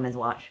this is a woman's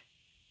watch.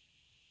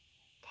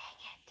 Dang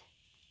it.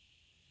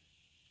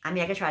 I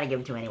mean, I could try to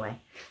give it to him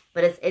anyway.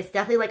 But it's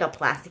definitely like a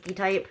plasticky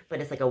type, but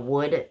it's like a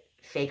wood,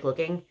 fake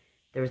looking.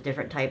 There's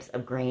different types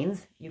of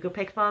grains you could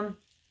pick from.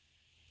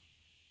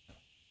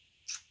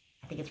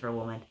 I think it's for a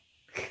woman.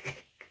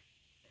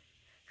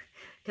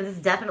 Because it's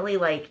definitely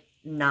like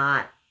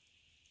not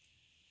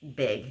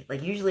big.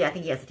 Like usually I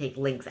think he has to take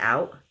links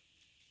out.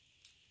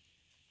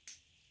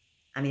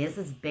 I mean, this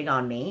is big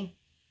on me.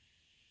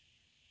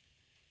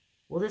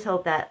 We'll just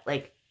hope that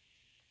like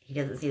he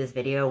doesn't see this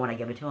video when I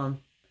give it to him.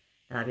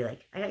 And I'll be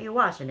like, I got your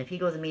watch. And if he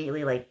goes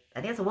immediately like,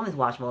 I think it's a woman's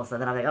watch, Melissa,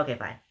 then I'll be like, okay,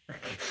 fine.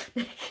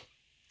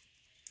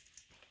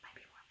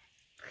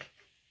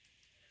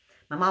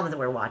 My mom doesn't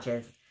wear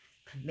watches.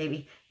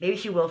 Maybe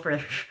she will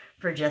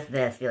for just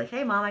this. Be like,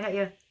 hey mom, I got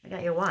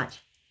your watch.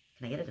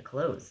 Can I get it to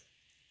close?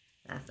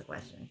 That's the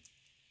question.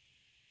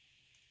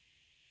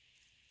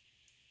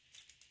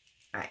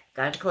 Alright,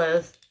 got it to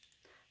close.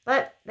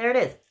 But there it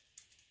is.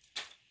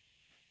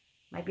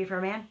 Might be for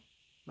a man,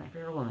 might be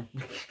for a woman.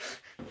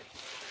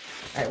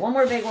 Alright, one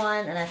more big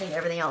one, and I think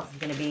everything else is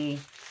going to be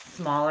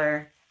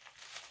smaller.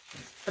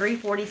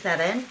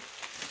 $3.47.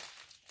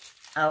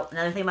 Oh,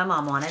 another thing my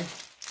mom wanted.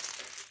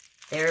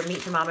 Their meat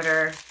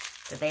thermometer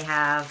that they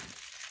have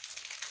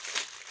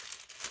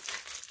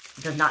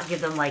does not give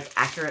them, like,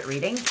 accurate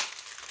readings.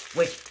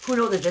 Which, who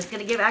knows if this is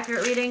going to give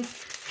accurate readings.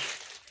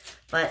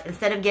 But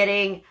instead of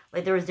getting,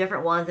 like, there was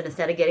different ones, and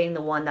instead of getting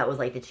the one that was,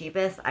 like, the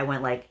cheapest, I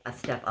went, like, a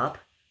step up.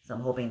 So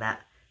I'm hoping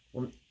that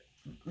will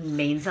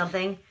mean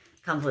something.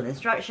 Comes with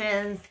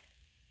instructions.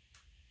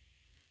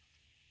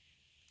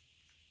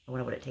 I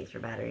wonder what it takes for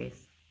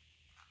batteries.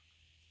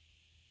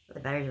 Oh,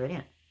 the batteries are right in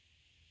it.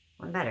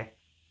 One battery.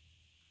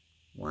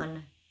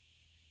 One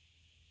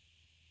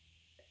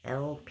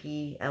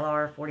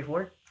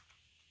LR44.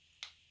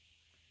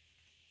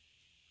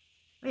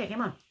 Oh yeah,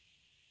 come on.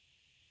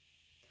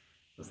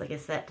 Looks like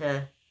it's set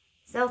to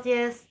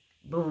Celsius.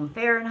 Boom,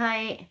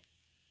 Fahrenheit.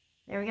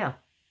 There we go.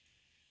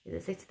 Is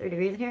it 63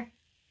 degrees in here?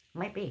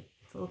 Might be.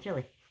 It's a little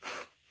chilly.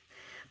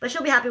 But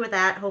she'll be happy with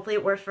that. Hopefully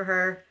it works for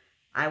her.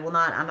 I'm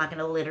not going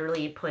to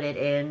literally put it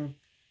in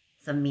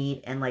some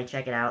meat and like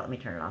check it out. Let me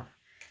turn it off.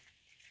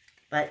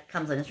 But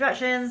comes with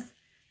instructions.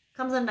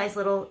 Comes in a nice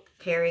little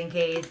carrying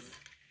case.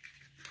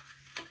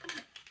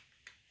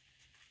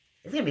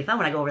 It's going to be fun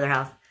when I go over their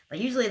house.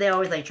 Like usually they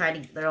always like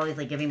they're always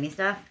like giving me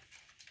stuff.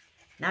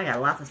 Now I got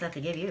lots of stuff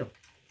to give you.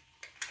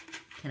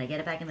 Can I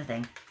get it back in the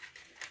thing?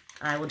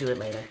 I will do it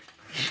later.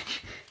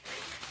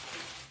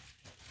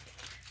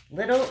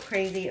 Little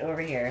crazy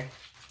over here.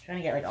 Trying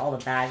to get like all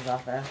the bags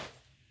off the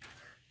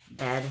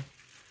bed.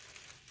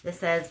 This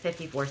says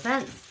 54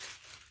 cents.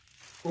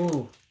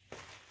 Ooh.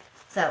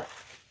 So,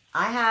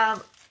 I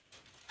have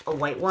a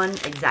white one,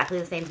 exactly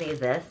the same thing as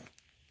this,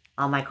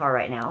 on my car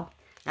right now.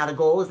 Now, the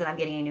goal is that I'm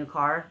getting a new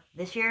car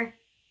this year,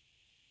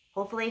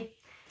 hopefully.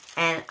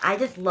 And I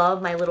just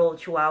love my little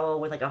Chihuahua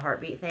with like a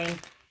heartbeat thing.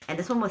 And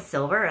this one was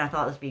silver, and I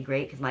thought this would be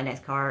great because my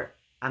next car,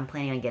 I'm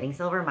planning on getting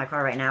silver. My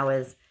car right now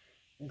is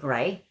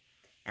gray.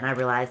 And I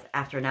realized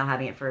after now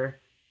having it for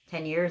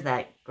 10 years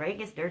that gray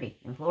gets dirty.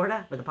 In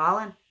Florida, with the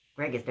pollen,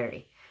 gray gets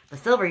dirty. But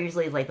silver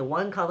usually is like the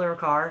one color of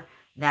car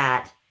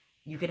that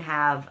you can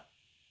have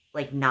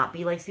like not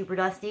be like super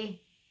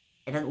dusty.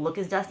 It doesn't look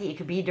as dusty. It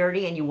could be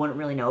dirty and you wouldn't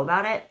really know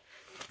about it.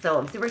 So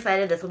I'm super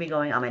excited. This will be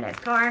going on my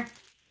next car.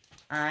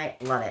 I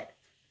love it.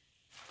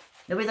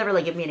 Nobody's ever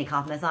like given me any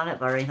compliments on it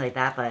or anything like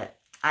that, but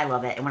I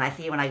love it. And when I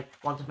see it, when I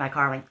walked with my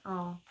car, I'm like, oh.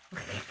 All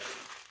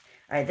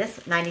right,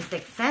 this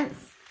 96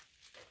 cents.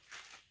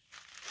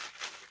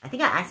 I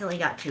think I accidentally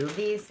got 2 of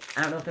these.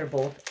 I don't know if they're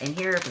both in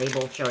here, if they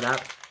both showed up.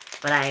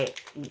 But I,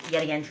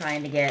 yet again,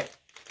 trying to get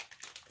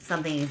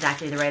something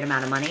exactly the right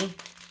amount of money.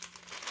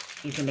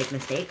 You can make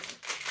mistakes.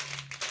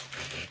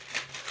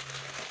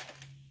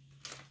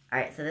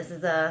 Alright, so this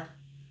is a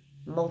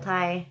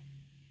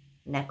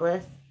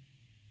multi-necklace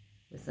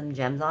with some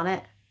gems on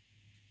it.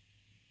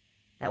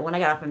 That one I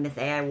got from Miss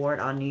A, I wore it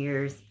on New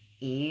Year's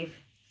Eve.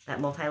 That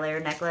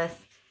multi-layered necklace.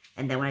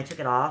 And then when I took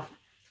it off,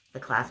 the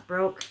clasp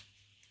broke.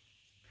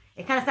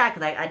 It's kind of sad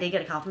because I did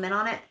get a compliment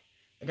on it.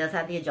 It does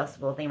have the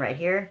adjustable thing right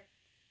here.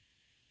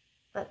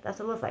 But that's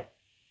what it looks like.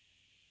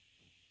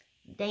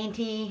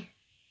 Dainty.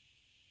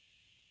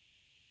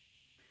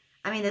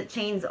 I mean, the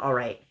chain's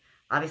alright.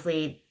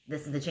 Obviously,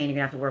 this is the chain you're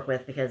going to have to work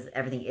with because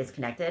everything is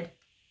connected.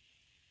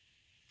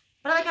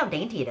 But I like how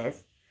dainty it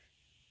is.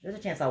 There's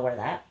a chance I'll wear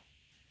that.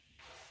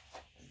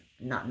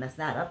 Not mess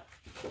that up.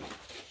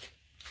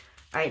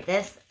 Alright,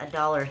 this,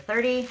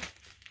 $1.30.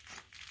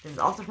 This is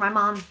also for my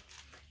mom.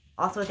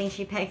 Also a thing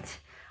she picked.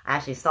 I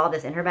actually saw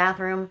this in her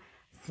bathroom.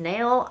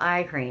 Snail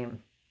eye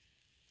cream.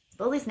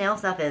 Supposedly snail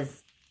stuff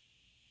is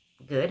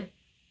good.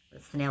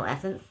 Snail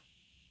essence.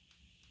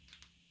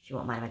 She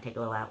won't mind if I take a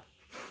little out.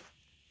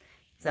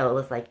 So it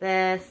looks like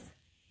this.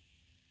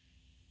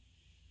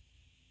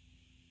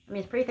 I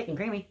mean, it's pretty thick and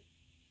creamy.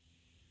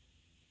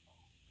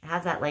 It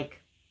has that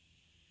like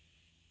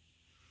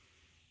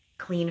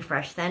clean,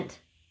 fresh scent.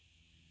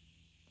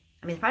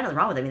 I mean, there's probably nothing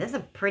wrong with it. I mean, this is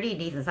a pretty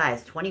decent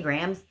size. 20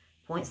 grams,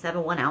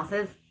 0.71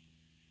 ounces.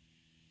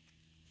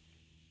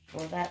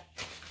 What was that?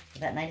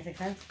 Was that 96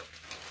 cents?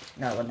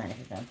 No, it wasn't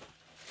 96 cents.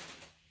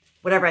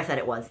 Whatever I said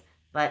it was.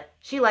 But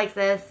she likes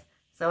this,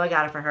 so I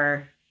got it for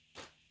her.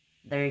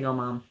 There you go,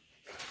 Mom.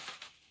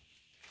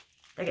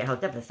 They're getting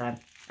hooked up this time.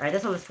 Alright,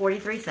 this one was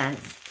 43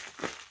 cents.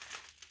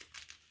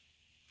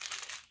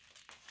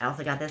 I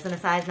also got this in a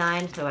size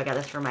 9, so I got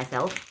this for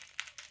myself.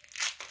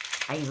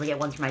 I usually get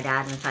ones for my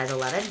dad in a size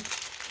 11.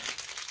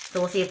 So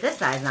we'll see if this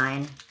size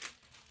 9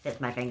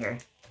 fits my finger.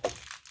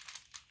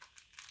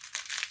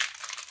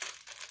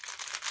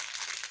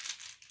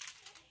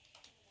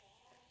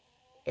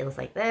 It looks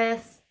like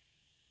this.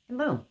 And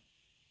boom.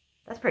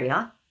 That's pretty,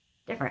 huh?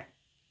 Different.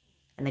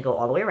 And they go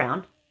all the way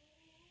around.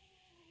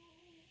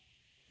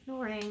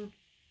 Snoring.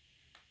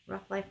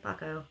 Rough life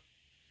Paco.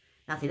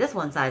 Now see, this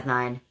one, size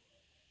 9,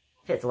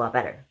 fits a lot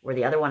better. Where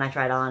the other one I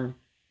tried on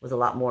was a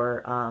lot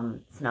more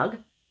snug.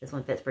 This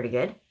one fits pretty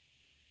good.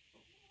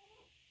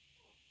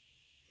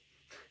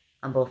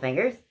 On both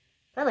fingers.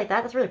 So I like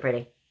that. That's really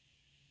pretty.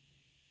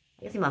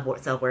 I can see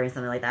myself wearing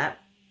something like that.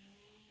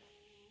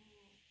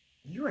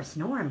 You are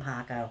snoring,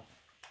 Paco.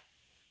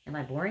 Am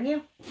I boring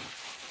you?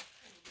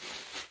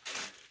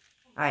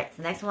 Alright,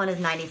 so the next one is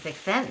 96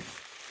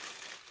 cents.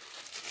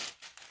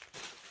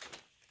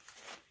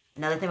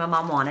 Another thing my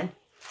mom wanted.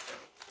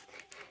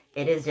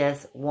 It is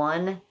just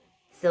one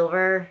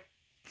silver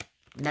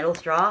metal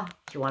straw.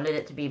 She wanted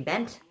it to be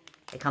bent.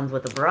 It comes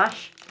with a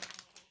brush.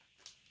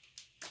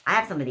 I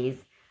have some of these.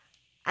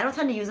 I don't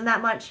tend to use them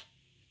that much,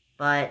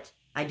 but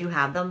I do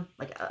have them.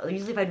 Like,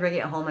 usually if I drink it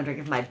at home, I drink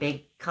it from my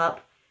big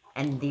cup,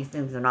 and these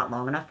things are not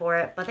long enough for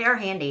it, but they are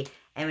handy.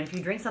 And if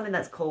you drink something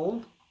that's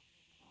cold,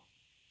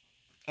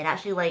 it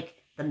actually,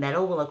 like, the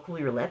metal will cool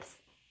your lips,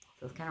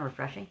 so it's kind of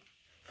refreshing.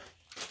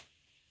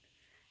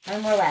 How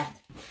many more left?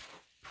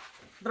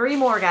 3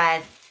 more,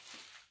 guys.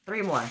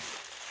 3 more.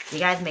 You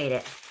guys made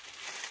it.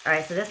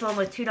 Alright, so this one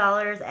was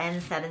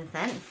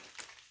 $2.07.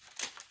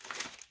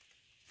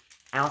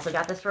 I also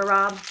got this for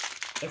Rob.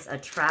 It's a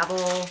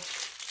travel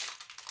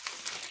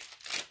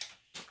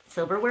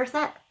silverware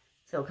set.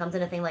 So it comes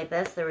in a thing like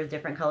this. There was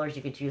different colors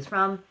you could choose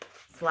from.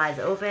 Slides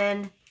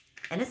open.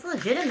 And it's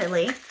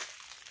legitimately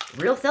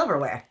real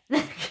silverware.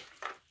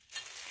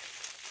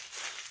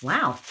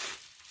 Wow.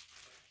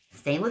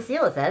 Stainless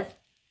steel, it says.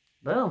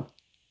 Boom.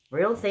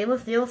 Real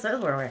stainless steel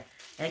silverware.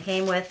 And it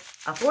came with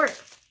a fork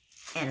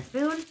and a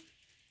spoon.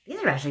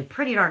 These are actually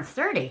pretty darn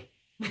sturdy.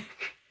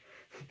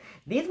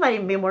 These might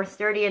even be more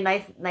sturdy and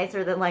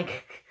nicer than,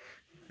 like,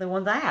 the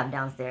ones I have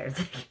downstairs.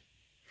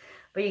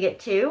 But you get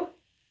 2.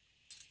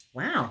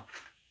 Wow.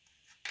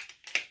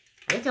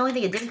 I guess the only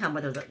thing it didn't come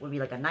with would be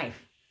like a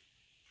knife.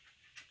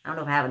 I don't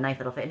know if I have a knife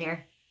that'll fit in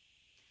here.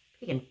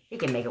 He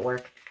can make it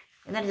work.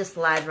 And then it just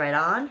slides right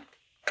on.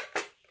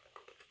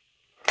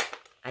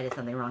 I did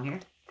something wrong here.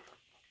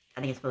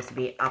 I think it's supposed to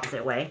be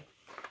opposite way.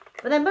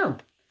 But then boom.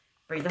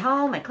 Brings it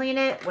home, I clean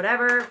it,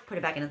 whatever, put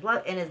it back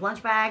in his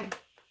lunch bag.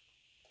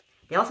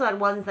 They also had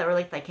ones that were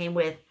like, that came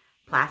with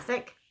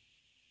plastic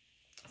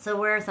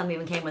silverware. Some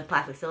even came with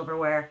plastic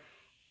silverware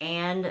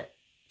and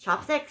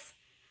chopsticks.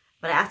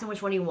 But I asked him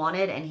which one he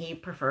wanted, and he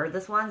preferred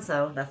this one,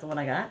 so that's the one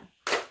I got.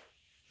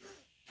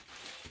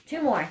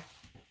 2 more.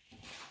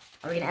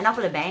 Are we going to end up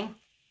with a bang?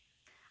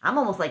 I'm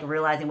almost like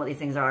realizing what these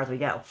things are as we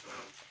go.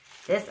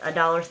 This,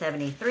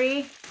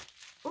 $1.73.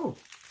 Ooh.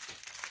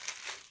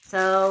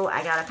 So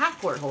I got a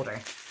passport holder.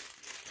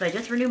 So I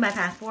just renewed my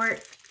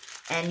passport.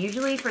 And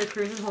usually for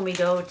cruises when we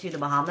go to the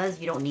Bahamas,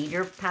 you don't need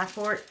your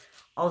passport.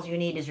 All you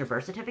need is your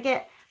birth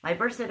certificate. My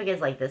birth certificate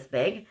is like this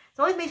big.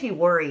 So it always makes me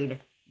worried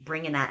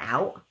bringing that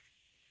out.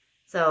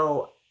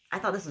 So I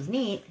thought this was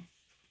neat.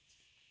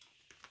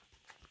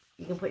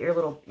 You can put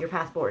your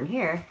passport in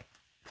here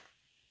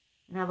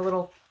and have a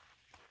little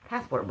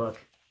passport book.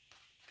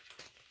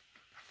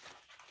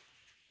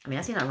 I mean,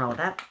 I see nothing wrong with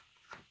that.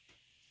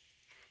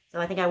 So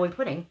I think I will be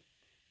putting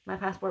my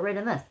passport right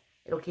in this.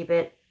 It'll keep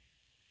it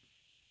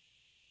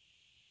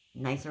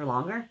nicer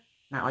longer.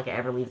 Not like it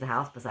ever leaves the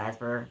house besides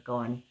for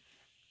going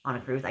on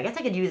a cruise. I guess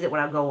I could use it when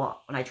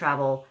I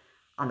travel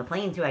on the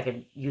plane too. I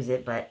could use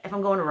it, but if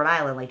I'm going to Rhode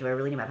Island, like, do I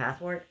really need my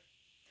passport?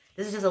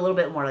 This is just a little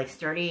bit more like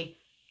sturdy.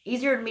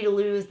 Easier for me to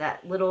lose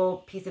that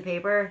little piece of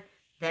paper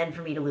than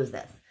for me to lose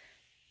this.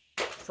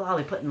 So I'll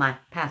be putting my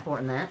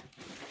passport in that.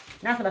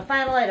 Now for the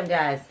final item,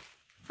 guys.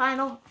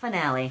 Final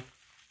finale.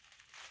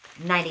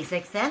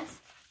 96 cents.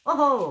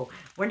 Oh,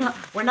 we're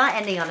not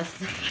ending on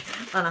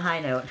a high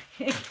note.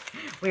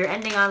 We're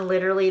ending on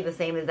literally the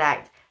same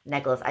exact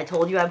necklace. I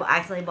told you I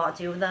accidentally bought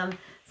 2 of them.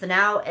 So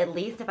now, at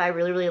least if I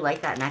really, really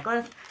like that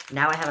necklace,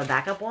 now I have a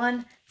backup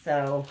one.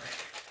 So,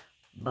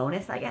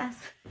 bonus, I guess.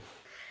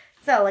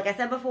 So, like I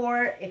said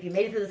before, if you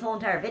made it through this whole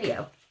entire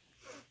video,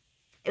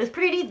 it was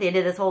pretty neat they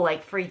did this whole,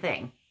 like, free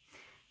thing.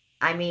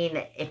 I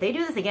mean, if they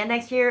do this again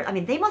next year, I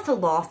mean, they must have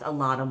lost a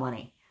lot of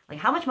money. Like,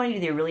 how much money do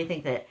they really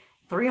think that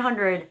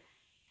 300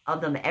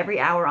 of them every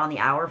hour on the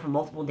hour for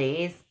multiple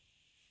days,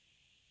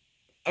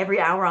 every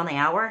hour on the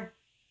hour?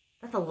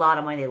 That's a lot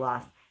of money they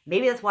lost.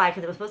 Maybe that's why,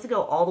 because it was supposed to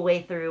go all the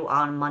way through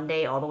on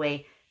Monday, all the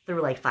way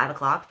through like 5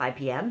 o'clock, 5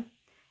 p.m.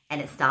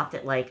 And it stopped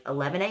at like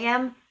 11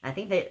 a.m. I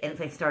think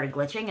they started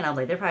glitching, and I was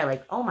like, they're probably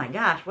like, oh my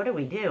gosh, what did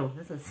we do?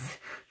 This is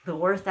the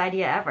worst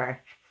idea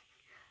ever.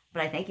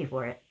 But I thank you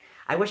for it.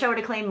 I wish I would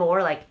have claimed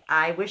more. Like,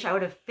 I wish I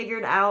would have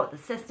figured out the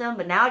system,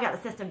 but now I got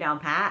the system down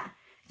pat.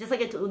 Just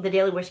like the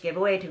Daily Wish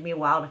giveaway, it took me a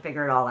while to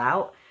figure it all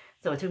out.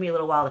 So it took me a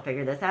little while to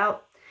figure this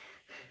out.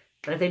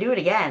 But if they do it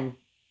again,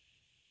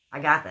 I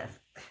got this.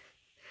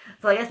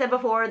 So like I said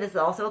before, this is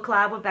also a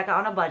collab with Becca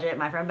on a budget,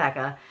 my friend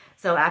Becca.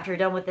 So after you're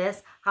done with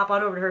this, hop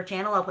on over to her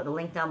channel. I'll put the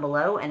link down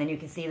below, and then you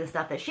can see the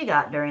stuff that she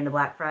got during the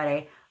Black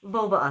Friday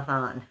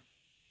VOVA-a-thon.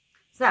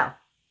 So,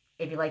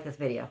 if you like this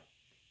video,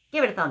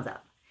 give it a thumbs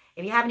up.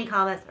 If you have any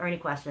comments or any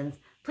questions,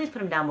 please put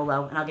them down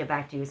below, and I'll get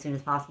back to you as soon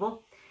as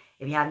possible.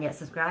 If you haven't yet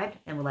subscribed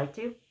and would like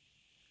to,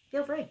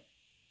 feel free.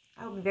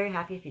 I will be very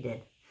happy if you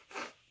did.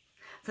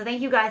 So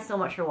thank you guys so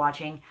much for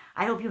watching.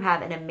 I hope you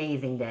have an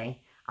amazing day.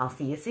 I'll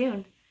see you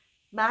soon.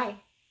 Bye.